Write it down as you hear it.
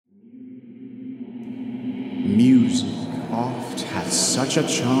oft hath such a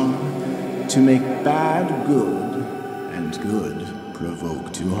charm to make bad good and good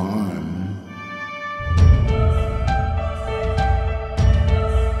provoke to harm.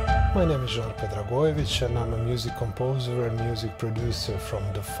 My name is Zarko Dragojevic and I'm a music composer and music producer from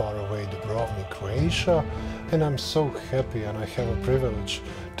the faraway Dubrovnik, Croatia, and I'm so happy and I have a privilege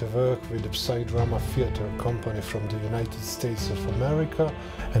to work with the Psych Drama Company from the United States of America,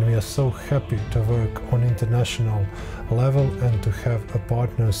 and we are so happy to work on international level and to have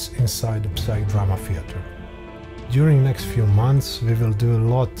partners inside the Psych Drama Theatre. During next few months we will do a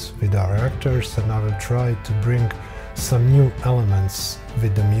lot with our actors, and I will try to bring some new elements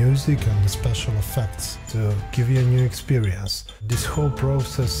with the music and the special effects to give you a new experience. This whole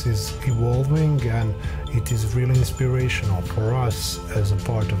process is evolving and it is really inspirational for us as a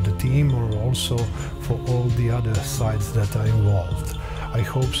part of the team, or also for all the other sides that are involved. I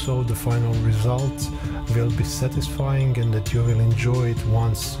hope so the final result will be satisfying and that you will enjoy it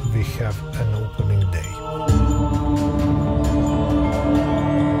once we have an opening day.